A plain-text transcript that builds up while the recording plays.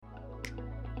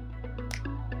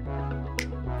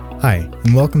Hi,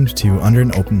 and welcome to Under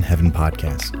an Open Heaven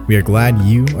podcast. We are glad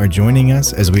you are joining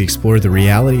us as we explore the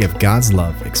reality of God's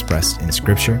love expressed in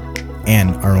Scripture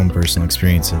and our own personal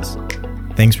experiences.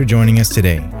 Thanks for joining us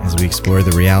today as we explore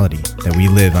the reality that we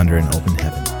live under an open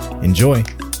heaven. Enjoy!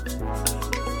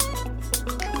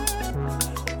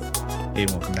 Hey,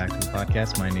 welcome back to the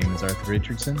podcast. My name is Arthur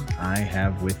Richardson. I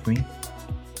have with me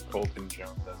Colton Jones,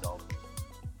 as always.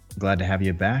 Glad to have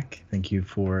you back. Thank you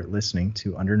for listening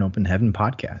to Under an Open Heaven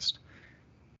podcast.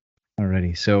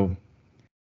 Alrighty, so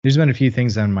there's been a few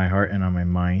things on my heart and on my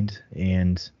mind,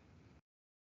 and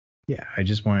I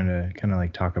just wanted to kind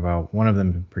of talk about one of them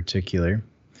in particular.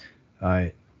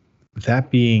 That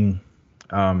being,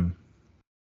 now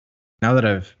that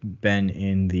I've been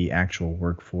in the actual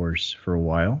workforce for a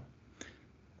while,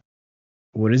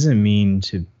 what does it mean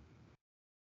to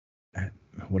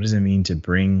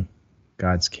bring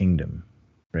God's kingdom,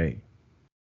 right?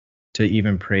 To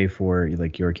even pray for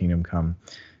your kingdom come.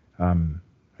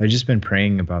 I've just been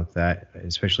praying about that,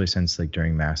 especially since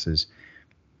during masses,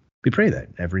 we pray that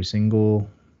every single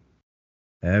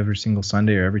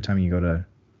Sunday, or every time you go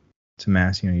to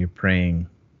mass, you're praying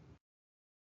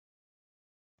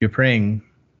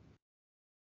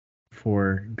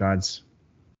for God's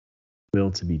will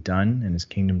to be done and his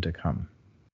kingdom to come.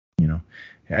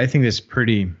 I think that's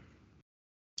pretty,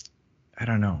 I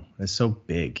don't know, it's so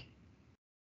big,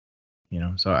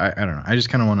 so I don't know. I just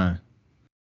kind of want to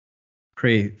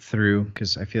pray through,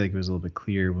 because I feel like it was a little bit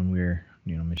clear when we were,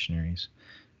 missionaries.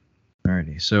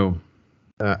 Alrighty, so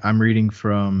I'm reading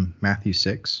from Matthew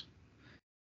 6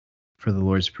 for the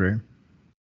Lord's Prayer.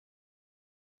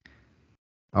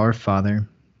 Our Father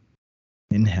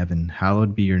in heaven,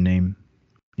 hallowed be your name.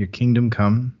 Your kingdom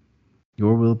come,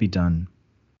 your will be done,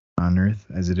 on earth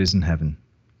as it is in heaven.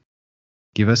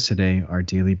 Give us today our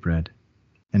daily bread,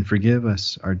 and forgive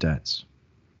us our debts,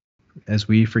 as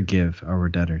we forgive our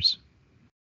debtors.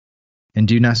 And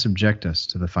do not subject us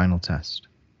to the final test,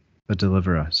 but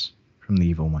deliver us from the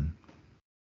evil one.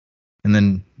 And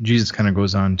then Jesus kind of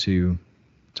goes on to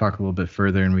talk a little bit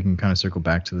further, and we can kind of circle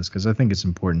back to this because I think it's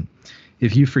important.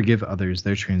 If you forgive others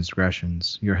their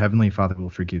transgressions, your heavenly Father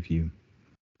will forgive you.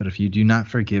 But if you do not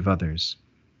forgive others,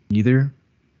 neither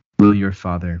will your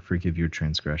Father forgive your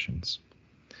transgressions.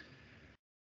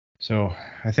 So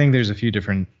I think there's a few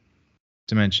different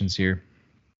dimensions here.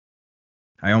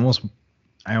 I almost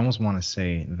want to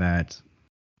say that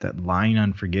line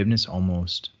on forgiveness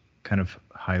almost kind of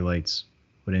highlights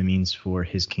what it means for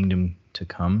his kingdom to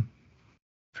come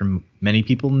for many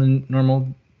people in the normal,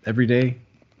 everyday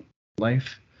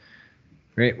life.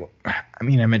 Right? Well, I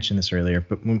mentioned this earlier,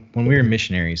 but when we were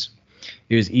missionaries,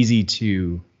 it was easy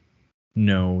to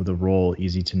know the role,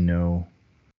 easy to know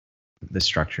the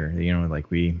structure.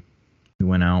 We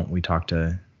went out, we talked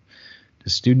to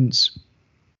students,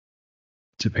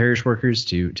 to parish workers,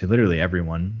 to literally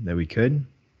everyone that we could,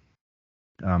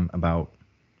 about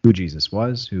who Jesus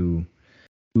was, who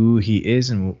he is,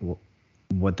 and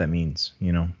what that means,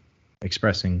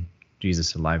 expressing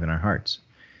Jesus alive in our hearts.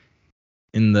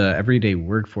 In the everyday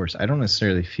workforce, I don't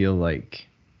necessarily feel like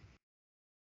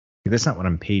that's not what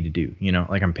I'm paid to do,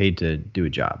 I'm paid to do a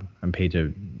job. I'm paid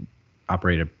to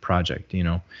operate a project,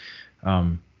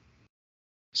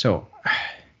 So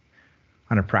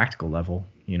on a practical level,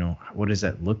 what does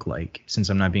that look like? Since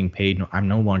I'm not being paid, I'm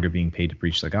no longer being paid to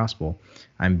preach the gospel.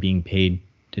 I'm being paid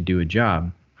to do a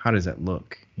job. How does that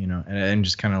look? And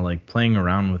just kind of playing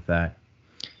around with that,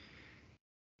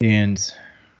 and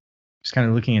just kind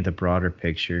of looking at the broader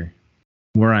picture.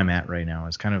 Where I'm at right now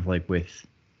is kind of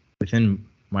within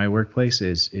my workplace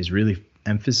is really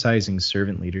emphasizing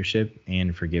servant leadership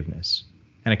and forgiveness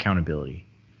and accountability.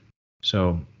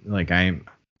 So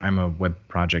I'm a web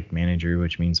project manager,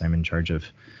 which means I'm in charge of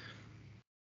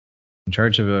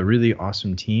a really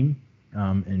awesome team,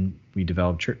 and we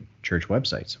develop church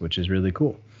websites, which is really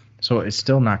cool. So it's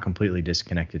still not completely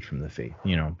disconnected from the faith,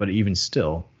 but even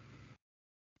still,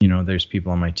 there's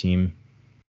people on my team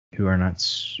who are not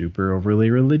super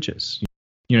overly religious.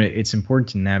 It's important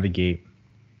to navigate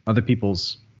other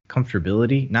people's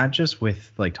comfortability, not just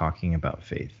with talking about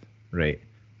faith, right?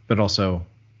 But also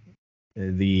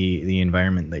the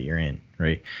environment that you're in,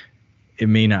 right? It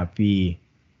may not be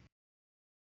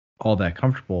all that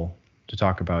comfortable to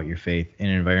talk about your faith in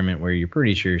an environment where you're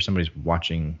pretty sure somebody's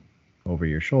watching over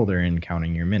your shoulder and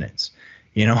counting your minutes,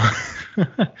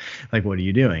 what are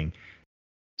you doing?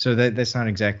 So that's not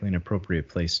exactly an appropriate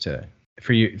place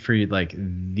for you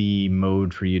the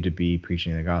mode for you to be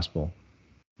preaching the gospel,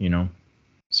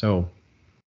 So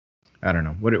I don't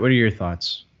know. What are your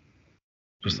thoughts?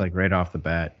 Just right off the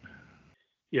bat.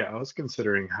 Yeah, I was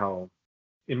considering how,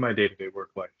 in my day-to-day work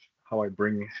life, how I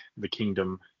bring the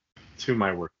kingdom to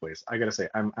my workplace. I gotta say,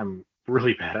 I'm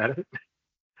really bad at it.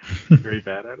 Very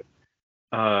bad at it.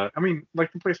 I mean,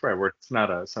 like the place where I work, it's not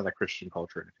a Christian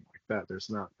culture or anything like that. There's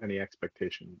not any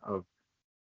expectation of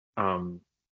um,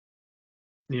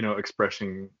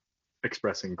 expressing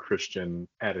Christian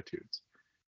attitudes.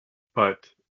 But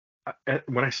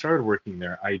when I started working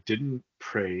there, I didn't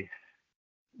pray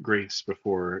grace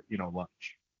before,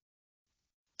 lunch.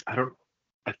 I don't.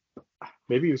 I,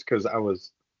 Maybe it was because I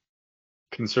was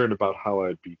concerned about how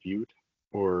I'd be viewed,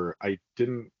 or I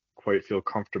didn't quite feel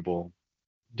comfortable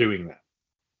doing that.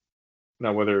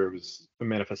 Now, whether it was a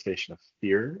manifestation of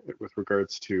fear with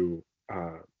regards to,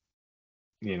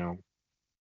 you know,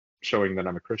 showing that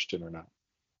I'm a Christian or not,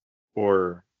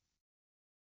 or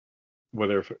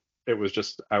whether if it was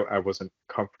just I wasn't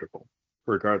comfortable,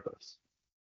 regardless.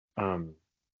 Um,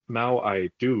 Now I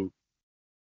do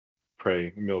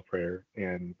pray meal prayer,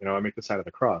 and I make the sign of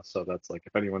the cross, so that's like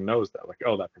if anyone knows that, like,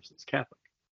 oh, that person's Catholic,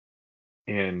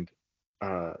 and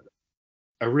uh,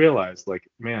 I realized, like,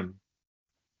 man,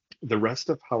 the rest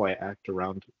of how I act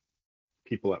around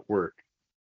people at work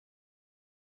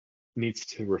needs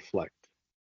to reflect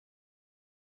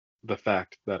the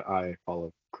fact that I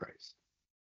follow Christ.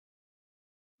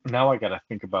 Now I got to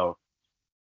think about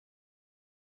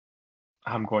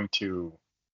how I'm going to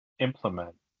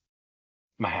implement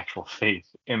my actual faith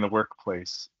in the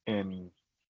workplace in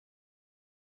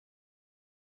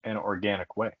an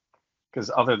organic way. Because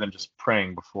other than just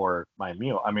praying before my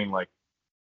meal, I mean, like,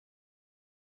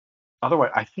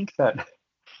 otherwise, I think that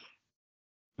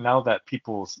now that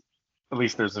at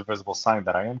least there's a visible sign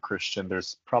that I am Christian,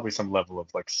 there's probably some level of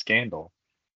like scandal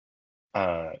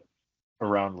uh,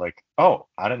 around, like, oh,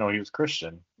 I didn't know he was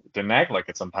Christian. Didn't act like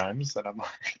it sometimes. And I'm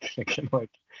like, thinking, like,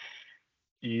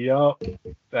 yup,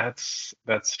 that's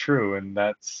true, and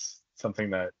that's something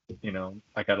that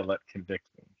I gotta let convict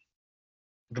me.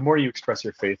 The more you express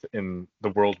your faith in the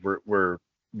world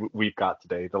we've got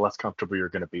today, the less comfortable you're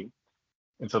going to be,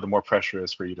 and so the more pressure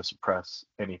is for you to suppress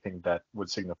anything that would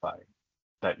signify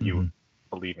that you Hmm.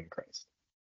 believe in Christ.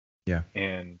 Yeah.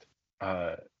 And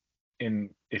uh,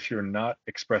 if you're not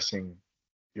expressing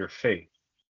your faith,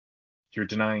 you're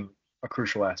denying a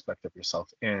crucial aspect of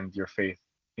yourself, and your faith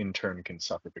in turn can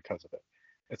suffer because of it.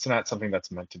 It's not something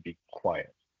that's meant to be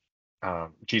quiet.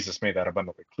 Jesus made that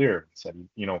abundantly clear. He said,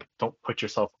 don't put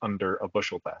yourself under a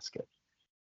bushel basket.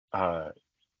 Uh,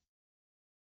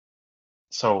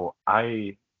 so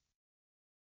I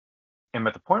am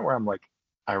at the point where I'm like,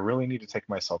 I really need to take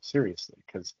myself seriously,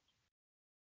 because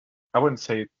I wouldn't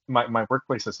say my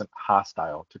workplace isn't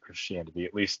hostile to Christianity,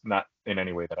 at least not in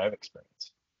any way that I've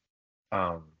experienced.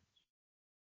 Um,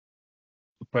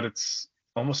 but it's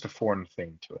almost a foreign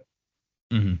thing to it.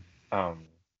 Hmm. Um,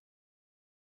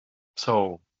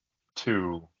 so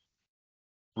to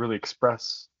really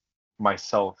express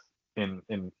myself in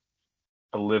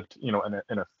a lived, in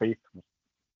a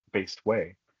faith-based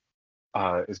way,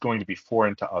 is going to be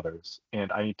foreign to others,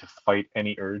 and I need to fight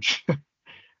any urge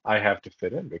I have to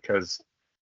fit in, because,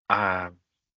 um,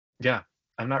 yeah,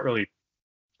 I'm not really,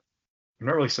 I'm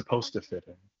not really supposed to fit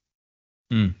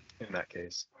Mm. in that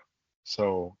case.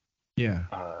 So, Yeah.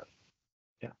 uh,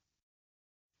 yeah.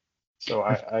 So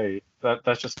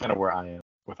that's just kind of where I am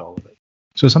with all of it.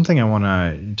 So something I want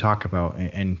to talk about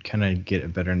and kind of get a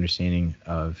better understanding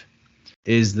of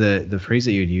is the phrase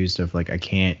that you had used of, like, I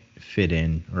can't fit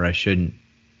in, or I shouldn't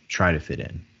try to fit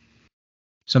in.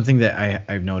 Something that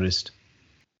I've noticed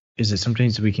is that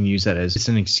sometimes we can use that as it's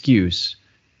an excuse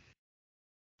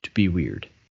to be weird.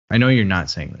 I know you're not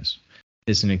saying this.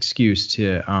 It's an excuse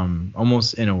to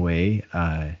almost in a way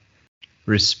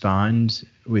respond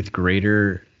with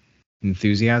greater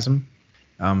enthusiasm.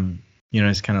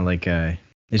 It's kind of like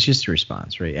it's just a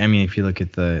response, right? I mean, if you look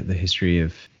at the history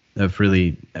of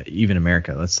really even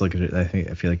America, let's look at it. I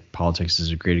feel like politics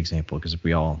is a great example, because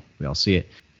we all see it.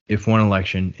 If one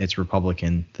election it's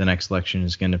Republican, the next election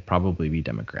is going to probably be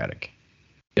Democratic.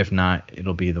 If not,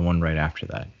 it'll be the one right after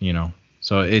that.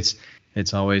 So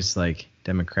it's always like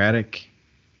Democratic,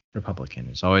 Republican.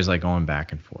 It's always like going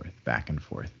back and forth, back and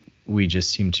forth. We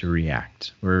just seem to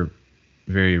react. We're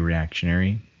very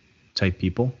reactionary type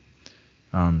people.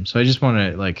 So I just want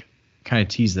to, like, kind of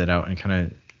tease that out and kind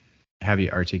of have you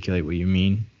articulate what you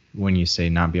mean when you say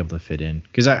not be able to fit in,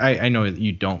 because I know that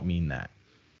you don't mean that.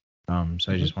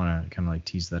 So I just want to kind of like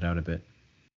tease that out a bit.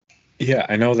 Yeah,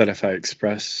 I know that if I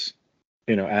express,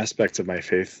 aspects of my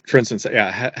faith, for instance,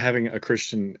 having a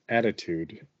Christian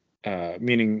attitude,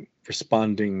 meaning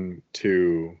responding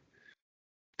to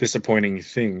disappointing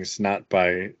things, not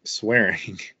by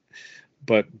swearing,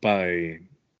 but by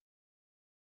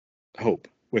hope.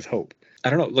 with hope. I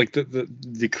don't know, like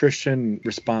the Christian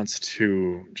response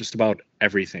to just about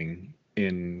everything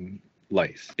in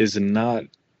life is not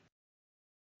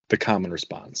the common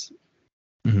response.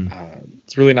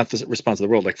 It's really not the response of the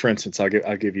world. Like, for instance, I'll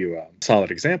give you a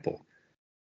solid example.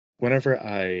 Whenever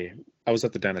I was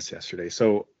at the dentist yesterday,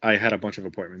 so I had a bunch of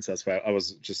appointments. That's why I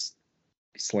was just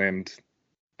slammed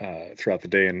throughout the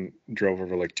day and drove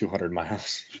over like 200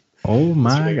 miles. Oh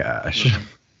my yesterday. gosh.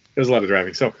 It was a lot of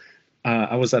driving. So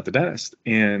I was at the dentist,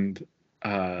 and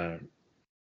the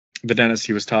dentist,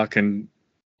 he was talking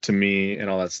to me and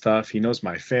all that stuff. He knows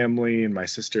my family and my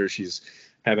sister. She's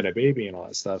having a baby and all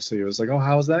that stuff. So he was like, "Oh,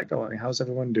 how's that going? How's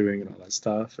everyone doing?" and all that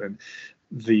stuff. And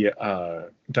the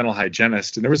dental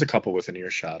hygienist, and there was a couple within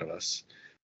earshot of us.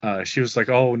 She was like,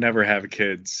 "Oh, never have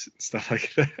kids," stuff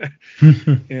like that,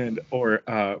 and or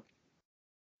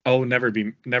 "Oh, never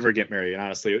get married." And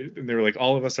honestly, and they were like,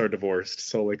 "All of us are divorced."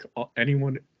 So like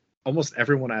almost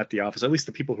everyone at the office, at least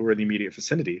the people who were in the immediate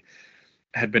vicinity,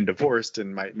 had been divorced,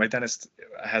 and my dentist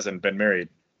hasn't been married.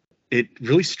 It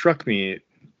really struck me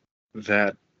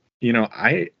that,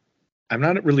 I'm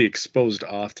not really exposed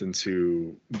often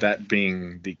to that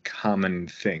being the common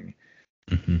thing.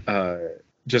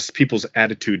 Just people's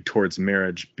attitude towards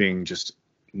marriage being just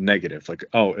negative. Like,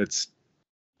 oh, it's,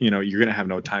 you're going to have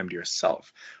no time to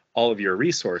yourself. All of your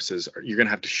resources, you're going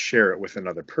to have to share it with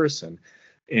another person.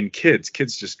 And kids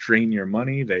just drain your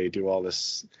money. They do all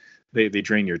this. They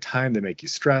drain your time. They make you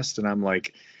stressed. And I'm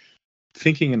like,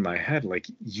 thinking in my head, like,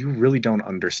 you really don't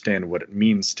understand what it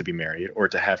means to be married or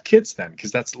to have kids then,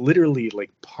 because that's literally like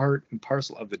part and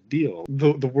parcel of the deal.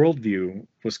 The worldview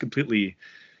was completely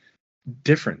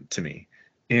different to me.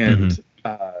 And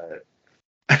I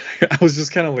was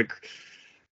just kind of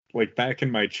like back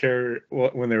in my chair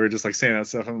when they were just like saying that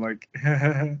stuff. I'm like,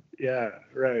 yeah,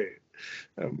 right.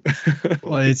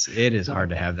 Well, it is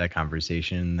hard to have that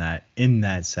conversation in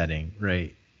that setting,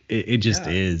 right? It just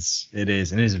is. It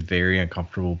is. And it is very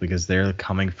uncomfortable because they're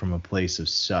coming from a place of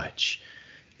such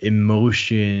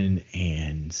emotion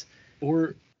and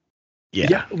I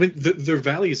mean, their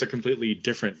values are completely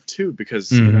different too,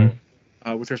 because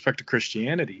with respect to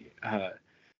Christianity,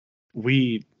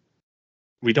 we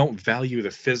don't value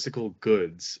the physical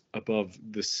goods above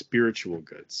the spiritual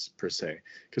goods per se,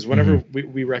 because whenever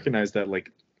we recognize that, like,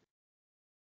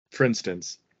 for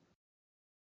instance,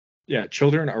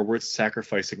 children are worth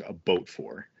sacrificing a boat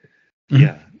for.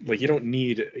 Like, you don't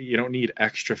need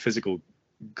extra physical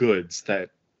goods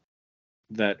that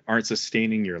aren't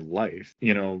sustaining your life,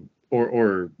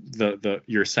 or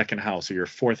your second house or your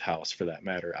fourth house for that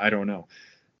matter. I don't know.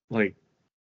 Like,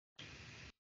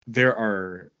 there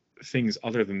are things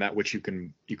other than that which you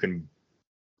can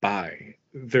buy.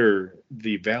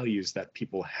 The values that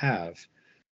people have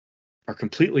are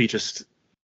completely just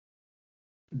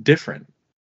different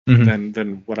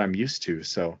than what I'm used to.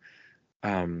 So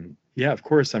of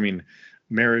course, I mean,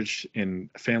 marriage and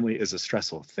family is a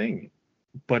stressful thing,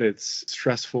 but it's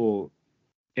stressful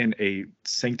in a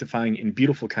sanctifying and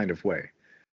beautiful kind of way,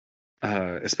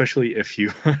 especially if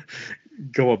you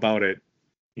go about it,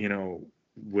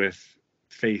 with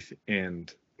faith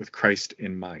and with Christ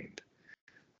in mind.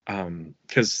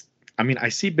 Because I mean, I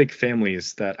see big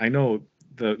families that I know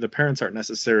the parents aren't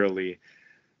necessarily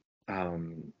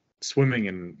swimming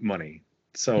in money,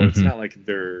 so it's not like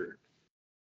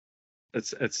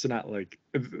it's not like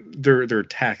they're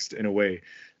taxed in a way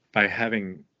by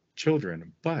having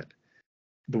children, but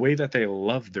the way that they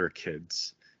love their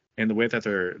kids and the way that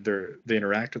they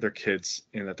interact with their kids,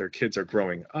 and that their kids are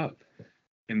growing up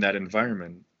in that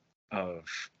environment of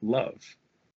love,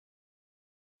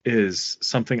 is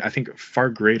something I think far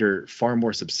greater, far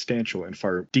more substantial, and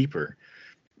far deeper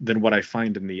than what I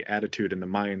find in the attitude and the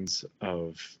minds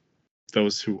of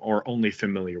those who are only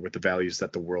familiar with the values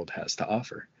that the world has to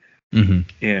offer.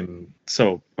 And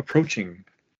so approaching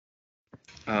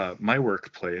my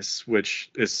workplace,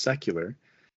 which is secular,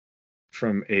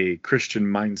 from a Christian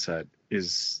mindset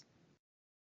is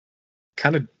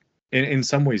kind of in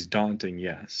some ways daunting,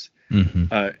 yes.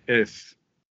 If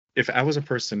I was a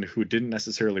person who didn't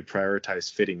necessarily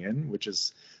prioritize fitting in, which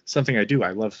is something I do,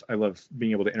 I love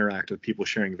being able to interact with people,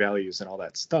 sharing values and all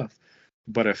that stuff.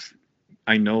 But if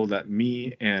I know that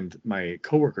me and my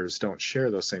coworkers don't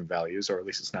share those same values, or at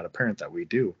least it's not apparent that we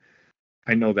do,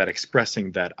 I know that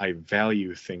expressing that I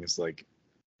value things like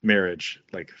marriage,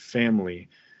 like family,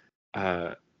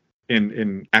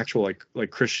 in actual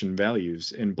like Christian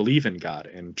values, and believe in God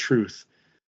and truth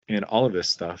and all of this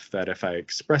stuff, that if I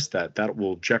express that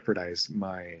will jeopardize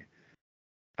my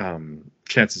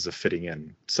chances of fitting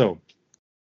in. So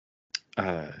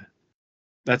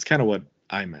that's kind of what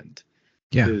I meant.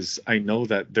 Yeah. is I know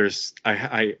that there's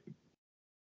a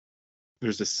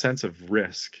sense of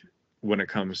risk when it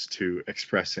comes to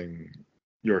expressing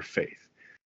your faith,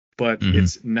 but Mhm.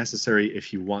 it's necessary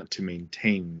if you want to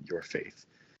maintain your faith.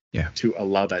 Yeah. To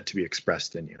allow that to be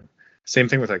expressed in you. Same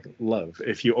thing with like love.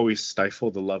 If you always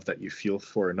stifle the love that you feel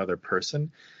for another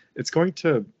person, it's going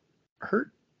to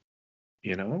hurt,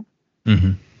 you know?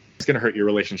 Mhm. It's going to hurt your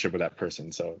relationship with that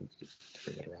person. So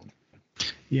bring it around.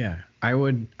 Yeah, I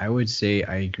would say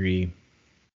I agree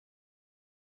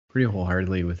pretty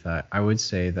wholeheartedly with that. I would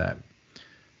say that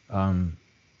um,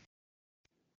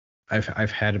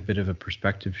 I've had a bit of a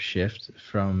perspective shift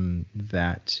from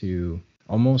that to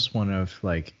almost one of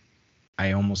like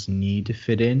I almost need to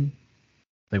fit in.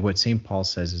 Like what St. Paul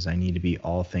says is I need to be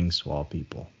all things to all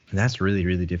people. And that's really,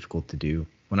 really difficult to do.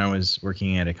 When I was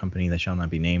working at a company that shall not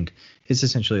be named, it's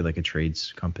essentially like a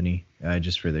trades company.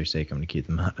 Just for their sake, I'm going to keep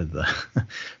them out of the,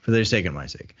 for their sake and my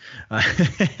sake.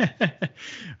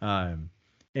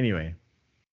 Anyway,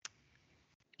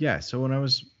 yeah. So when I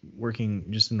was working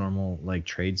just a normal like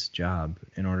trades job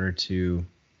in order to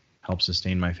help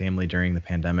sustain my family during the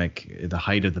pandemic, the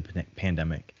height of the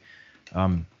pandemic,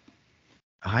 um,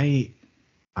 I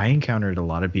encountered a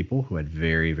lot of people who had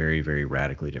very, very, very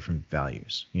radically different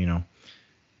values, you know?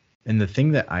 And the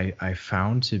thing that I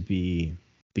found to be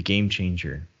the game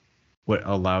changer, what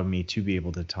allowed me to be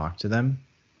able to talk to them,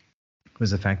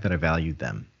 was the fact that I valued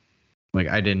them. Like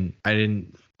I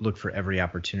didn't look for every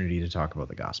opportunity to talk about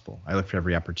the gospel. I looked for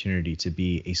every opportunity to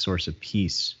be a source of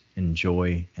peace and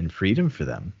joy and freedom for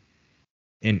them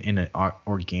in an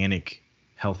organic,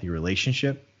 healthy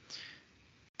relationship.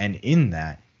 And in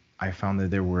that, I found that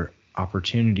there were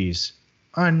opportunities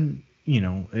on,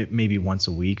 maybe once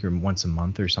a week or once a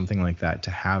month or something like that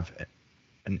to have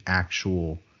an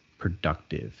actual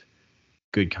productive,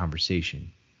 good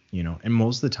conversation, and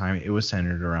most of the time it was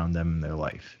centered around them and their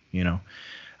life,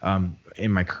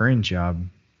 in my current job,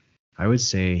 I would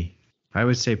say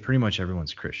pretty much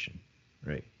everyone's Christian,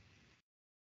 right?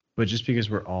 But just because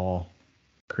we're all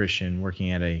Christian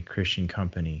working at a Christian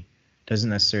company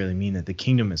doesn't necessarily mean that the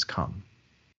kingdom has come.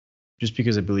 Just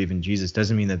because I believe in Jesus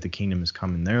doesn't mean that the kingdom has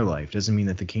come in their life, doesn't mean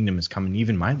that the kingdom has come in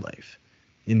even my life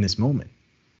in this moment.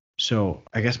 So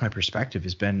I guess my perspective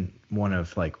has been one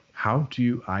of like, how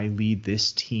do I lead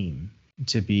this team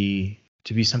to be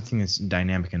something that's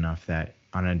dynamic enough that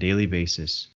on a daily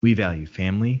basis we value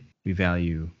family, we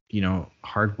value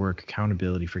hard work,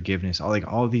 accountability, forgiveness,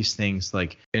 all of these things,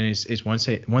 like, and it's one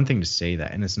thing to say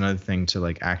that, and it's another thing to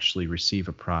like actually receive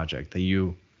a project that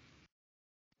you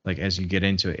like, as you get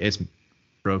into it, it's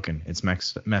broken, it's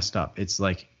messed up, it's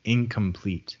like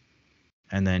incomplete,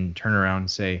 and then turn around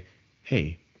and say,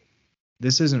 hey,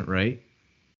 this isn't right,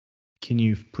 can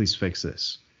you please fix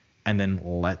this, and then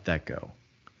let that go.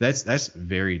 That's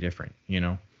very different,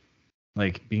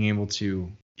 like being able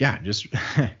to just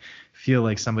feel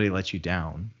like somebody let you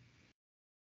down,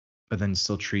 but then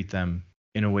still treat them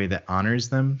in a way that honors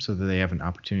them so that they have an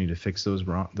opportunity to fix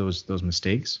those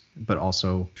mistakes, but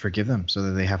also forgive them so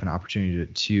that they have an opportunity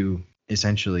to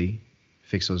essentially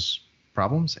fix those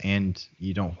problems, and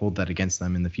you don't hold that against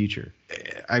them in the future.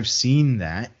 I've seen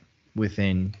that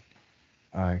within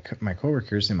my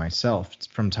coworkers and myself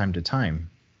from time to time.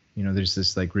 There's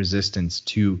this like resistance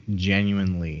to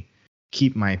genuinely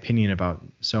keep my opinion about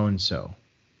so and so,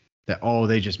 that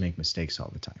they just make mistakes all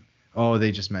the time.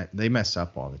 They mess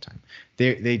up all the time.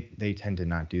 They tend to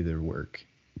not do their work.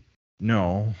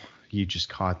 No, you just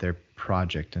caught their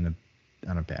project on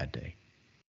a bad day.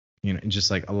 And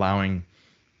just like allowing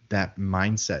that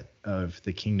mindset of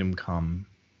the kingdom come,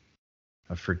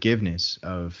 of forgiveness,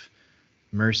 of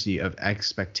mercy, of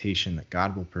expectation that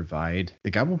God will provide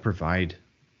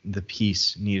the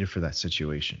peace needed for that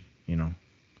situation. I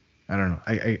don't know.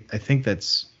 I think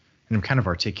that's, and I'm kind of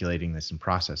articulating this and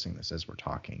processing this as we're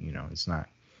talking. It's not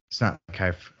like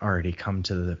I've already come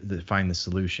to find the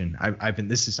solution.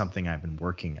 This is something I've been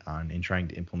working on and trying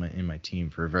to implement in my team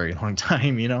for a very long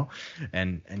time,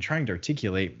 and trying to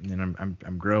articulate. And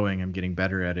I'm growing. I'm getting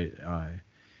better at it.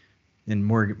 And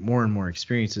more and more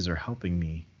experiences are helping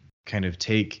me kind of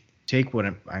take what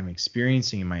I'm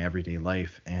experiencing in my everyday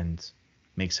life and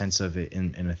make sense of it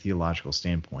in a theological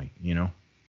standpoint,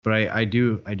 But I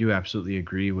do absolutely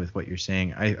agree with what you're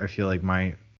saying. I feel like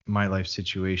my life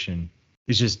situation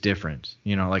is just different,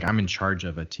 like I'm in charge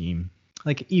of a team,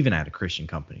 like even at a Christian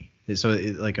company. So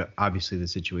obviously the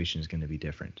situation is going to be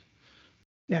different.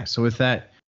 Yeah. So with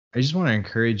that, I just want to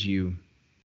encourage you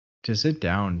to sit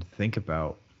down, think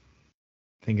about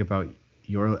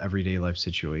your everyday life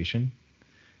situation,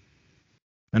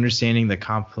 understanding the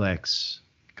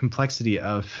complexity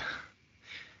of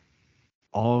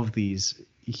all of these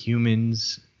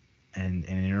humans and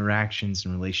interactions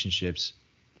and relationships,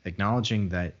 acknowledging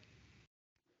that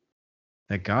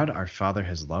God, our Father,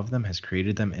 has loved them, has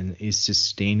created them, and is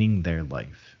sustaining their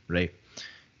life, right?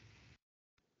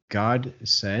 God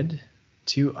said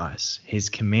to us, his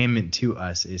commandment to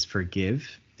us is forgive,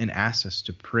 and asks us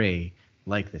to pray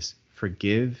like this: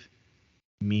 forgive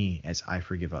me as I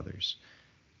forgive others.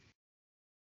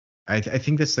 I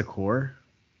think that's the core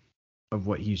of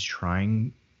what he's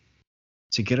trying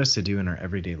to get us to do in our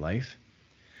everyday life.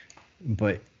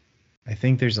 But I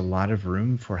think there's a lot of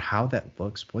room for how that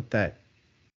looks, what that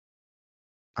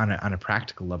on a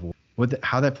practical level,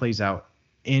 how that plays out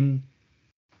in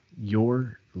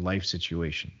your life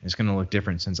situation. It's going to look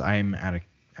different since I'm at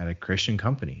a Christian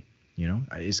company. You know,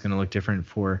 it's going to look different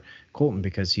for Colton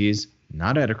because he is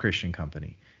not at a Christian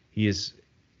company. He is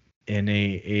in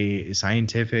a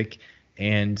scientific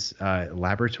and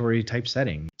laboratory type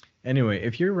setting. Anyway,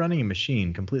 if you're running a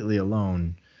machine completely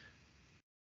alone,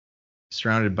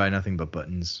 surrounded by nothing but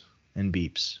buttons and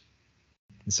beeps,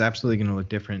 it's absolutely going to look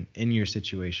different in your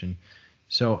situation.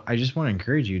 So I just want to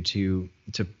encourage you to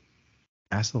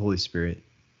ask the Holy Spirit,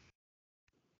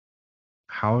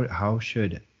 how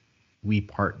should we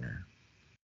partner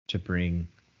to bring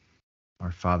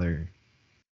our Father's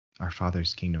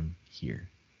kingdom here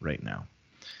right now?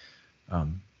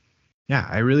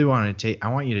 I really want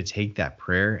you to take that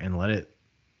prayer and let it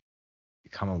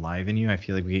come alive in you. I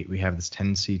feel like we have this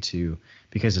tendency to,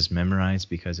 because it's memorized,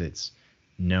 because it's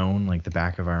known like the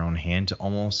back of our own hand, to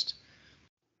almost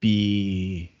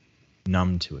be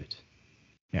numb to it.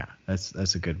 Yeah,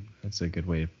 that's a good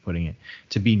way of putting it.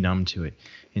 To be numb to it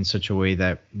in such a way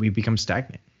that we become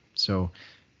stagnant. So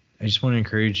I just want to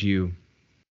encourage you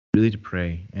really to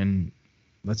pray, and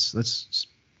let's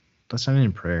end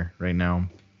in prayer right now,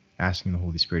 asking the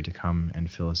Holy Spirit to come and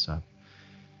fill us up.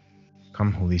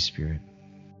 Come, Holy Spirit.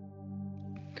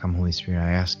 Come, Holy Spirit.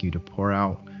 I ask you to pour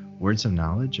out words of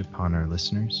knowledge upon our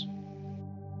listeners.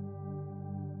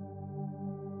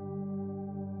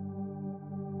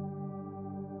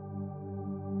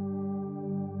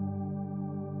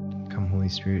 Come, Holy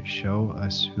Spirit, show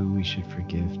us who we should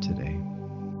forgive today.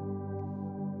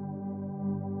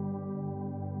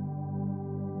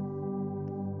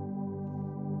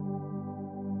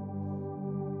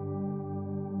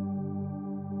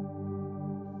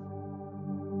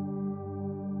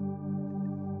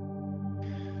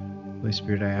 Holy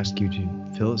Spirit, I ask you to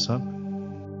fill us up.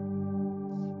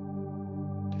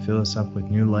 To fill us up with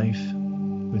new life,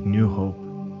 with new hope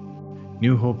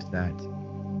that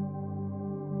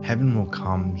heaven will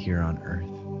come here on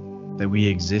earth, that we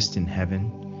exist in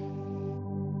heaven,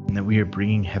 and that we are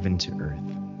bringing heaven to earth.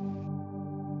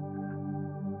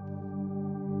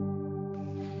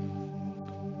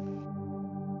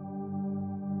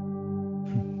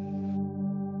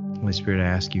 Holy Spirit, I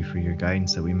ask you for your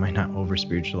guidance that we might not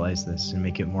over-spiritualize this and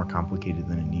make it more complicated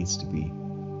than it needs to be.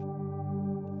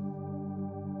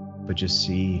 But just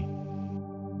see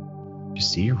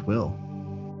your will.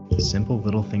 The simple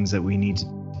little things that we need to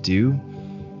do,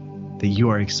 that you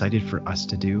are excited for us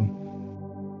to do.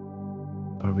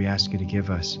 Lord, we ask you to give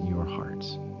us your heart.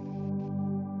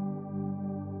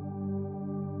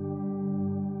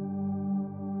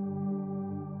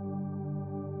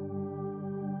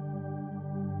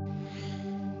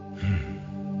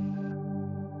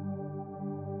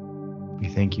 We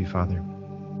thank you, Father,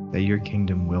 that your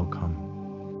kingdom will come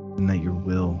and that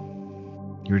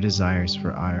your desires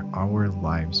for our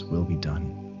lives will be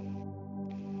done.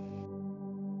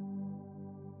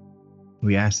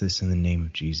 We ask this in the name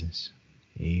of Jesus.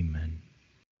 Amen.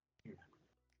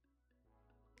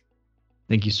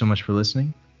 Thank you so much for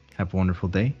listening. Have a wonderful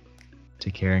day.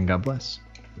 Take care and God bless.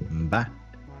 Bye.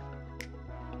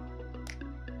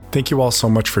 Thank you all so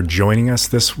much for joining us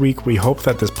this week. We hope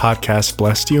that this podcast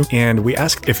blessed you, and we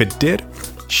ask if it did,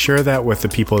 share that with the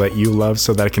people that you love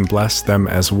so that it can bless them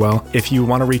as well. If you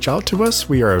want to reach out to us,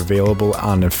 we are available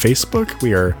on Facebook.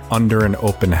 We are Under an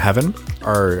Open Heaven.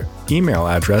 Our email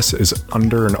address is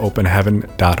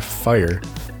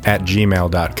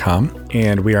underanopenheaven.fire@gmail.com,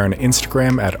 and we are on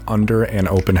Instagram at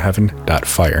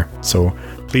underanopenheaven.fire. So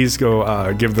please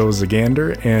go give those a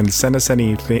gander and send us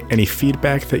any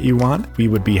feedback that you want. We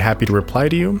would be happy to reply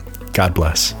to you. God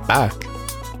bless. Bye.